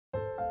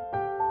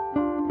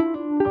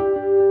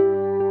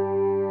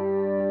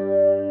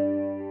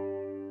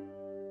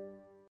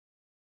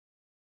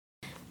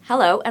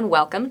Hello and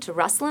welcome to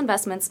Russell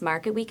Investments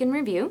Market Week in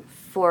Review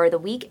for the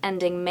week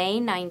ending May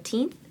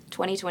 19th,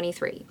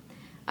 2023.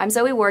 I'm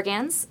Zoe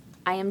Wargans.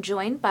 I am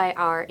joined by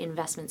our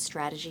investment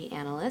strategy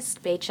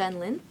analyst, Bei-Chen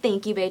Lin.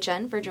 Thank you,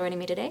 Bei-Chen, for joining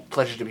me today.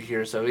 Pleasure to be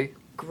here, Zoe.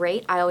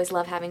 Great. I always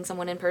love having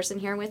someone in person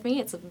here with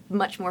me. It's a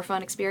much more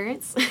fun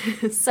experience.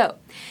 So,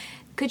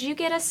 could you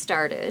get us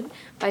started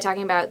by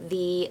talking about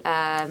the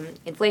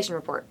inflation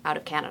report out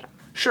of Canada?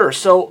 Sure.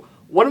 So,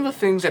 one of the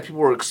things that people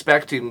were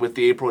expecting with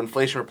the April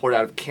inflation report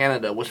out of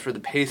Canada was for the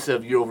pace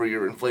of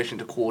year-over-year inflation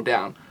to cool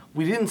down.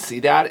 We didn't see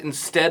that.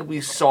 Instead,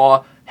 we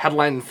saw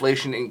headline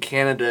inflation in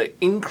Canada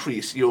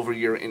increase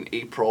year-over-year in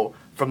April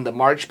from the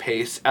March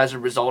pace as a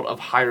result of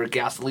higher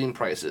gasoline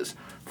prices.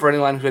 For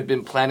anyone who had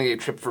been planning a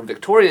trip for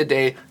Victoria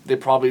Day, they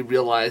probably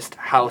realized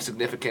how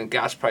significant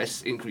gas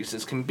price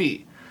increases can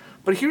be.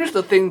 But here's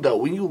the thing, though.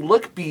 When you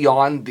look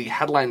beyond the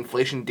headline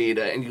inflation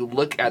data and you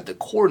look at the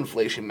core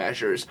inflation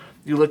measures,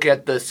 you look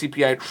at the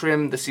CPI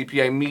trim, the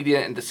CPI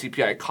median, and the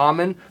CPI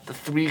common, the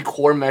three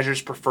core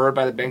measures preferred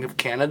by the Bank of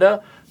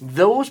Canada,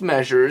 those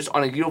measures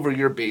on a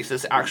year-over-year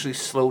basis actually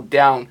slowed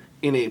down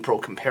in April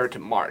compared to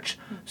March.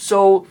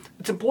 So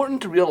it's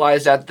important to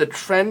realize that the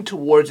trend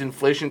towards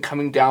inflation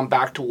coming down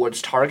back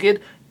towards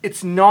target,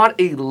 it's not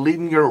a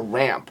linear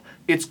ramp.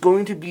 It's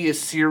going to be a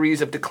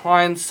series of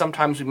declines.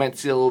 Sometimes we might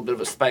see a little bit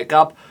of a spike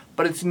up,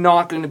 but it's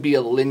not going to be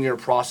a linear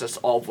process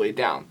all the way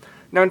down.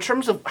 Now, in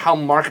terms of how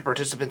market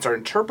participants are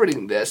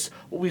interpreting this,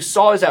 what we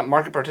saw is that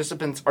market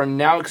participants are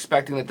now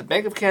expecting that the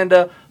Bank of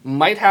Canada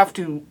might have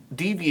to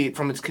deviate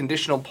from its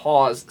conditional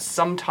pause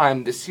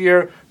sometime this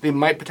year. They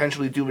might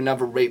potentially do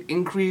another rate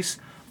increase.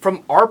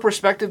 From our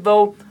perspective,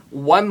 though,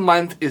 1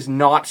 month is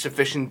not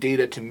sufficient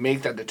data to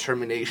make that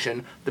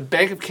determination. The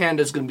Bank of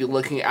Canada is going to be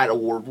looking at a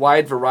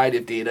wide variety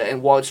of data,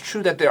 and while it's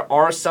true that there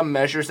are some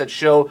measures that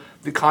show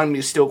the economy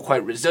is still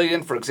quite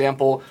resilient, for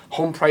example,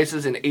 home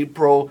prices in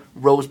April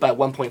rose by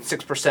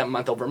 1.6%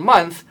 month over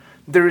month,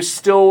 there is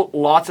still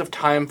lots of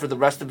time for the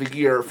rest of the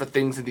year for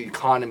things in the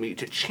economy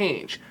to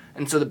change.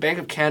 And so the Bank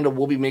of Canada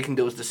will be making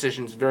those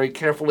decisions very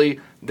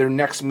carefully. Their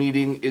next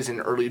meeting is in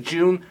early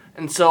June.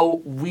 And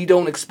so we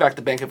don't expect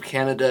the Bank of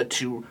Canada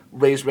to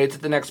raise rates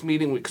at the next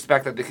meeting. We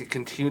expect that they could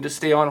continue to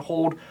stay on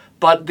hold.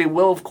 But they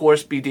will, of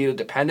course, be data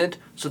dependent.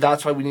 So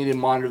that's why we need to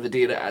monitor the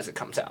data as it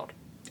comes out.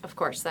 Of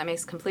course, that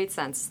makes complete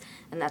sense.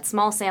 And that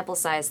small sample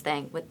size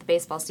thing with the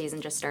baseball season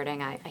just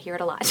starting, I hear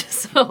it a lot.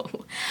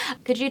 So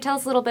could you tell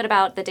us a little bit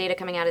about the data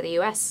coming out of the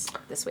U.S.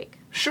 this week?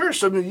 Sure.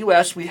 So in the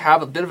U.S., we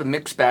have a bit of a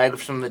mixed bag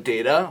of some of the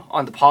data.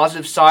 On the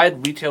positive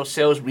side, retail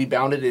sales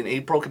rebounded in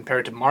April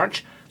compared to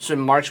March. So in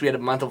March, we had a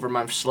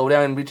month-over-month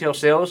slowdown in retail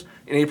sales.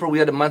 In April, we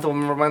had a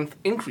month-over-month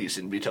increase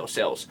in retail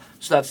sales.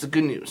 So that's the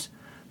good news.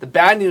 The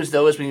bad news,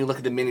 though, is when you look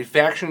at the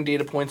manufacturing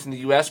data points in the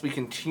U.S., we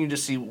continue to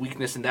see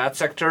weakness in that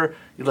sector.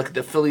 You look at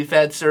the Philly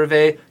Fed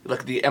survey, you look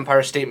at the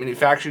Empire State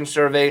Manufacturing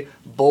Survey,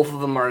 both of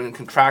them are in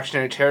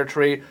contractionary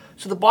territory.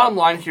 So the bottom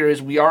line here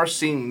is we are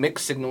seeing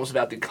mixed signals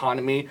about the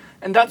economy,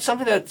 and that's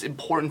something that's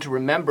important to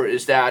remember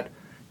is that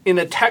in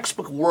a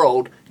textbook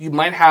world, you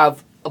might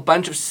have a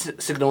bunch of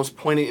signals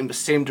pointing in the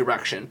same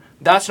direction.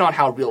 That's not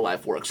how real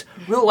life works.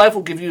 Real life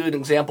will give you an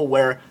example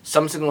where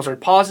some signals are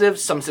positive,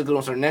 some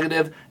signals are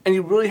negative, and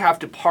you really have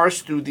to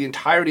parse through the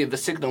entirety of the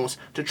signals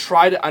to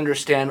try to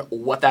understand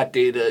what that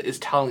data is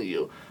telling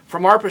you.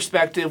 From our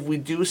perspective, we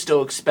do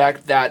still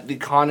expect that the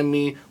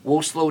economy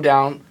will slow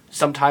down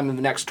sometime in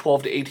the next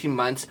 12 to 18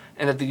 months,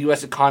 and that the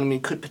U.S. economy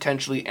could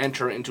potentially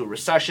enter into a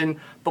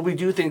recession. But we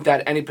do think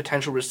that any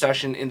potential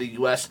recession in the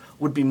U.S.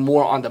 would be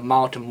more on the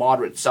mild to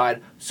moderate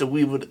side. So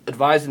we would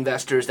advise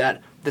investors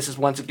that this is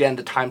once again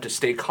the time to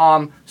stay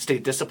calm, stay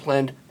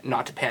disciplined, and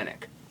not to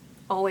panic.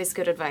 Always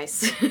good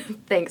advice.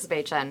 Thanks,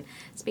 Bei-Chen.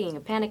 Speaking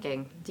of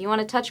panicking, do you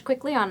want to touch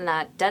quickly on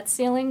that debt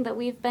ceiling that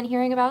we've been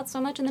hearing about so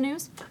much in the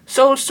news?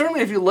 So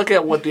certainly if you look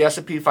at what the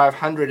S&P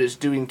 500 is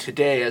doing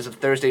today as of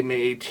Thursday,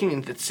 May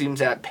 18th, it seems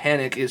that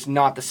panic is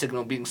not the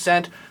signal being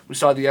sent. We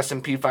saw the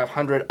S&P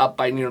 500 up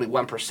by nearly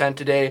 1%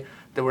 today.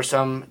 There were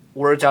some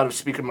words out of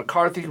Speaker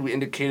McCarthy who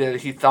indicated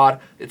that he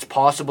thought it's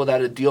possible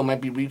that a deal might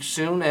be reached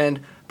soon,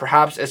 and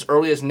perhaps as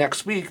early as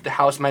next week, the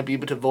House might be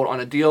able to vote on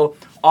a deal.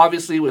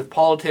 Obviously, with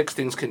politics,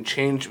 things can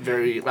change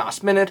very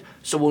last minute,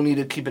 so we'll need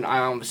to keep an eye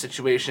on the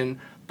situation.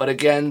 But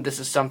again, this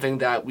is something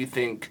that we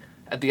think,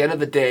 at the end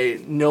of the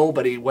day,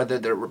 nobody, whether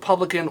they're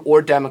Republican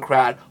or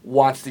Democrat,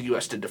 wants the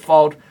U.S. to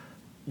default.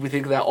 We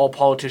think that all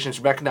politicians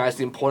recognize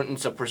the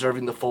importance of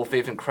preserving the full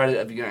faith and credit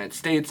of the United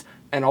States,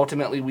 and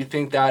ultimately we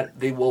think that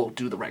they will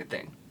do the right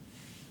thing.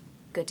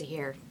 Good to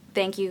hear.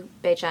 Thank you,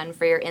 Bei-Chen,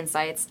 for your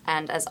insights,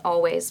 and as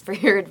always, for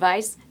your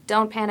advice.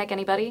 Don't panic,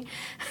 anybody.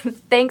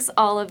 Thanks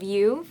all of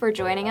you for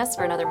joining us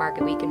for another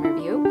Market Week in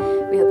Review.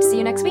 We hope to see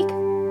you next week.